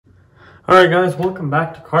Alright guys, welcome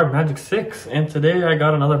back to Card Magic 6, and today I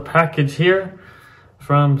got another package here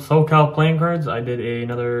from SoCal playing cards. I did an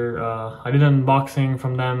unboxing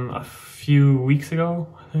from them a few weeks ago,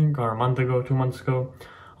 I think, or a month ago, 2 months ago,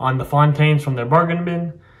 on the Fontaines from their bargain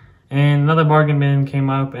bin. And another bargain bin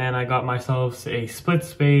came up and I got myself a Split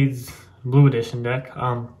Spades Blue Edition deck.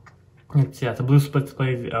 It's a blue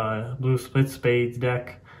Split Spades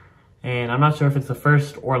deck, and I'm not sure if it's the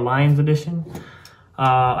first or Lions edition.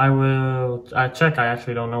 I check. I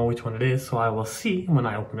actually don't know which one it is, so I will see when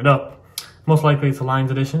I open it up. Most likely it's a Lions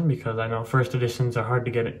edition because I know first editions are hard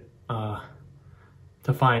to get it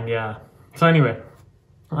to find. Yeah. So anyway,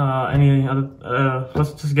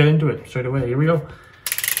 let's just get into it straight away. Here we go.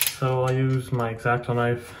 So I'll use my X-Acto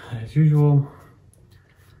knife as usual.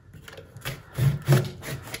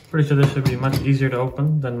 Pretty sure this should be much easier to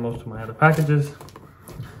open than most of my other packages.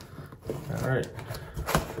 All right.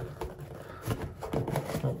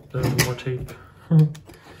 Oh, there's more tape.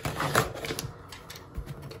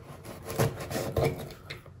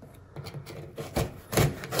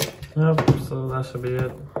 Yep, so that should be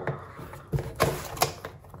it.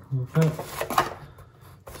 Okay.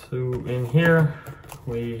 So in here,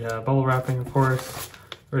 we have bubble wrapping, of course,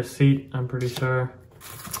 receipt, I'm pretty sure.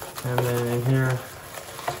 And then in here,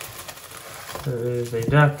 there is a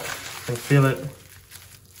deck. You can feel it.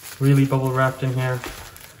 Really bubble wrapped in here.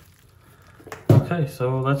 Okay,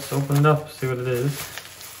 so let's open it up, see what it is.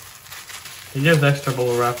 He gives extra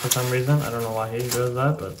bubble wrap for some reason. I don't know why he does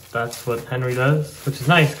that, but that's what Henry does, which is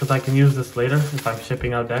nice because I can use this later if I'm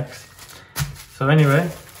shipping out decks. So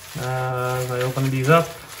anyway, as I open these up,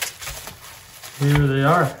 here they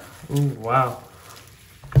are. Ooh, wow.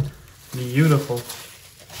 Beautiful.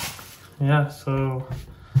 Yeah, so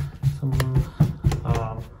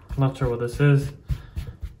I'm not sure what this is.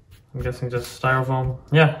 I'm guessing just styrofoam.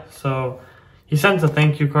 Yeah, so he sends a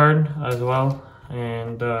thank you card as well,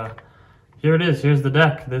 and here it is. Here's the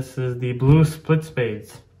deck. This is the Blue Split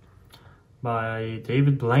Spades by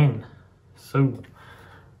Blaine. So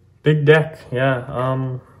big deck.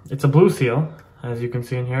 Yeah, it's a blue seal, as you can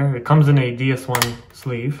see in here. It comes in a DS1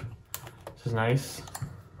 sleeve, which is nice.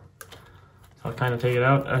 So I'll kind of take it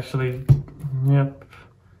out. Actually, yep,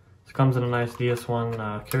 it comes in a nice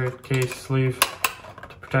DS1 carrot case sleeve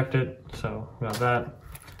to protect it. So we got that.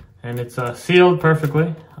 And it's sealed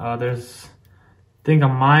perfectly. There's, I think, a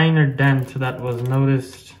minor dent that was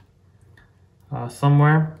noticed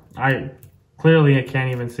somewhere. I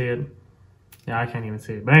can't even see it. Yeah, I can't even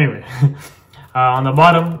see it. But anyway, on the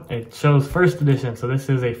bottom, it shows first edition. So this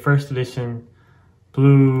is a first edition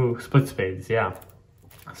blue Split Spades. Yeah.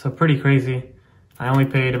 So pretty crazy. I only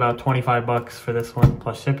paid about 25 bucks for this one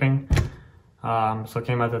plus shipping. So it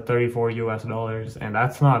came out to $34 US, and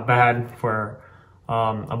that's not bad for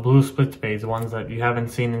a blue Split Spades, ones that you haven't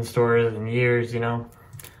seen in stores in years, you know.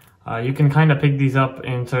 You can kind of pick these up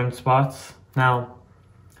in certain spots. Now,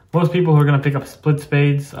 most people who are going to pick up Split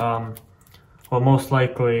Spades will most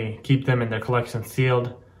likely keep them in their collection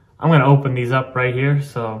sealed. I'm going to open these up right here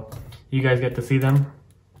so you guys get to see them,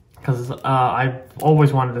 because I've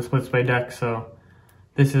always wanted a Split Spade deck, so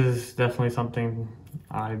this is definitely something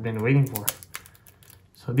I've been waiting for.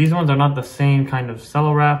 So these ones are not the same kind of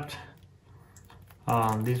cello wrapped.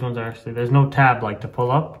 These ones are actually, there's no tab like to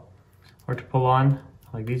pull up or to pull on.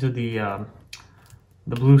 Like these are the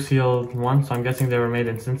blue sealed ones, so I'm guessing they were made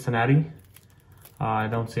in Cincinnati. I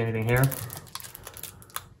don't see anything here.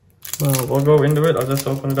 Well, we'll go into it. I'll just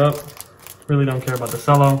open it up. Really don't care about the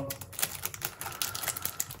cello.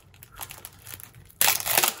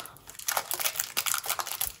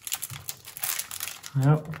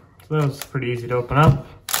 Yep, so that was pretty easy to open up.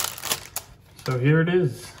 So here it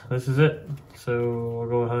is. This is it. So we'll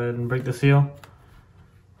go ahead and break the seal.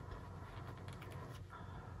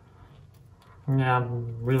 Yeah,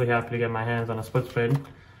 I'm really happy to get my hands on a Split Spade,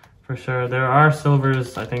 for sure. There are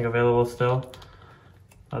silvers, I think, available still.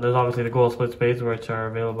 There's obviously the gold Split Spades, which are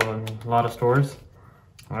available in a lot of stores.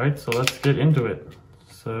 Alright, so let's get into it.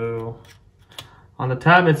 So on the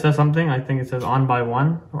tab it says something. I think it says on by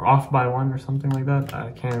one or off by one or something like that.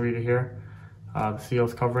 I can't read it here. The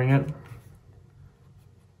seal's covering it.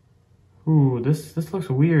 Ooh, this looks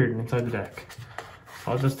weird inside the deck.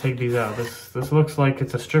 I'll just take these out. This looks like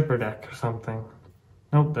it's a stripper deck or something.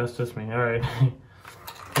 Nope, that's just me. Alright.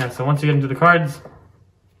 Yeah, so once you get into the cards,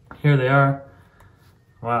 here they are.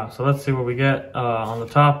 Wow, so let's see what we get. On the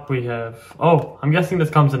top we have, oh, I'm guessing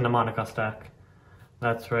this comes in the Monica stack.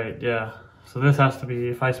 That's right, yeah. So this has to be,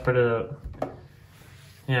 if I spread it out.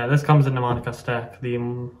 Yeah, this comes in the Monica stack. The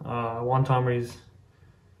Juan Tomry's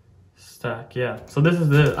stack, yeah. So this is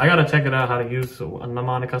I gotta check it out how to use a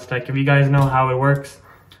Monica stack. If you guys know how it works,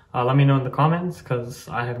 Let me know in the comments, because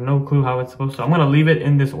I have no clue how it's supposed to. I'm going to leave it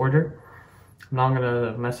in this order. I'm not going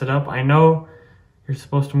to mess it up. I know you're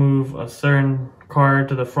supposed to move a certain card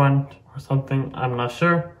to the front or something. I'm not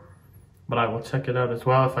sure, but I will check it out as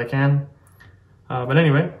well if I can. But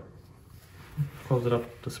anyway, close it up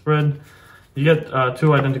the spread. You get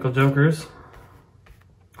 2 identical jokers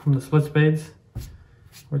from the split spades,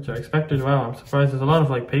 which I expected. Wow, I'm surprised there's a lot of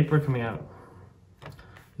like paper coming out.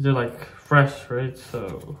 These are like fresh, right?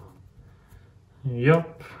 So,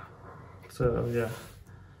 yup. So yeah,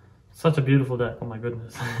 such a beautiful deck. Oh my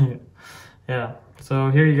goodness. Yeah. So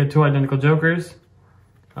here you get 2 identical jokers.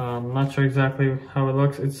 I'm not sure exactly how it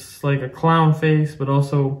looks. It's like a clown face, but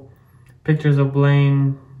also pictures of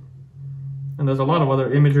Blaine. And there's a lot of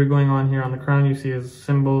other imagery going on here. On the crown you see his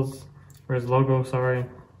symbols, or his logo, sorry.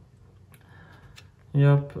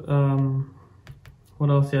 Yep. What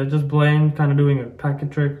else? Yeah, just Blaine kind of doing a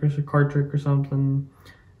packet trick or a card trick or something.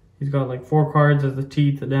 He's got like 4 cards as the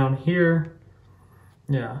teeth down here.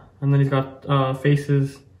 Yeah, and then he's got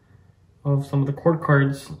faces of some of the court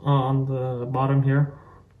cards on the bottom here.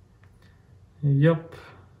 Yep.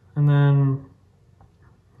 And then,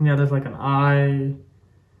 yeah, there's like an eye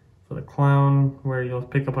for the clown where you'll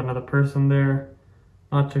pick up another person there.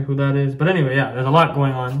 Not sure who that is. But anyway, yeah, there's a lot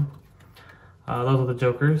going on. Those are the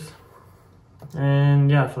jokers.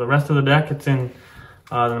 And yeah, for the rest of the deck, it's in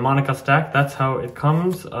the mnemonic stack. That's how it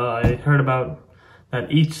comes. I heard about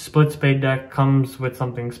that each split spade deck comes with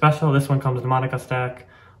something special. This one comes mnemonic stack.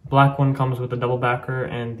 Black one comes with a double backer,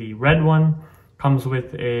 and the red one comes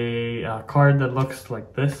with a card that looks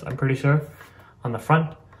like this, I'm pretty sure, on the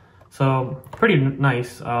front. So pretty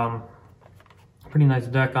nice. Pretty nice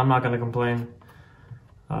deck. I'm not gonna complain.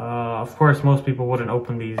 Of course, most people wouldn't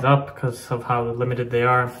open these up because of how limited they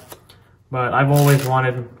are. But I've always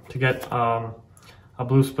wanted to get a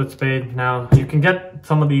blue split spade. Now, you can get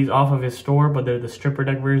some of these off of his store, but they're the stripper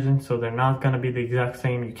deck version, so they're not going to be the exact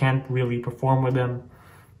same. You can't really perform with them.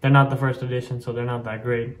 They're not the first edition, so they're not that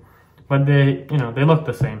great. But they, you know, they look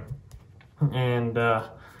the same. And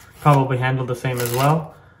probably handle the same as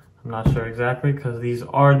well. I'm not sure exactly, because these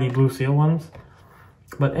are the blue seal ones.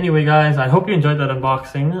 But anyway, guys, I hope you enjoyed that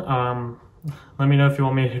unboxing. Let me know if you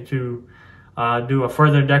want me to do a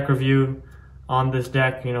further deck review on this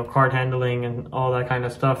deck, you know, card handling and all that kind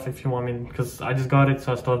of stuff, if you want me, because I just got it,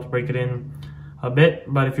 so I still have to break it in a bit.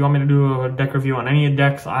 But if you want me to do a deck review on any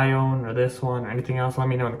decks I own, or this one, or anything else, let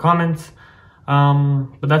me know in the comments.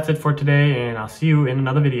 But that's it for today, and I'll see you in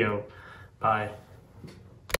another video. Bye.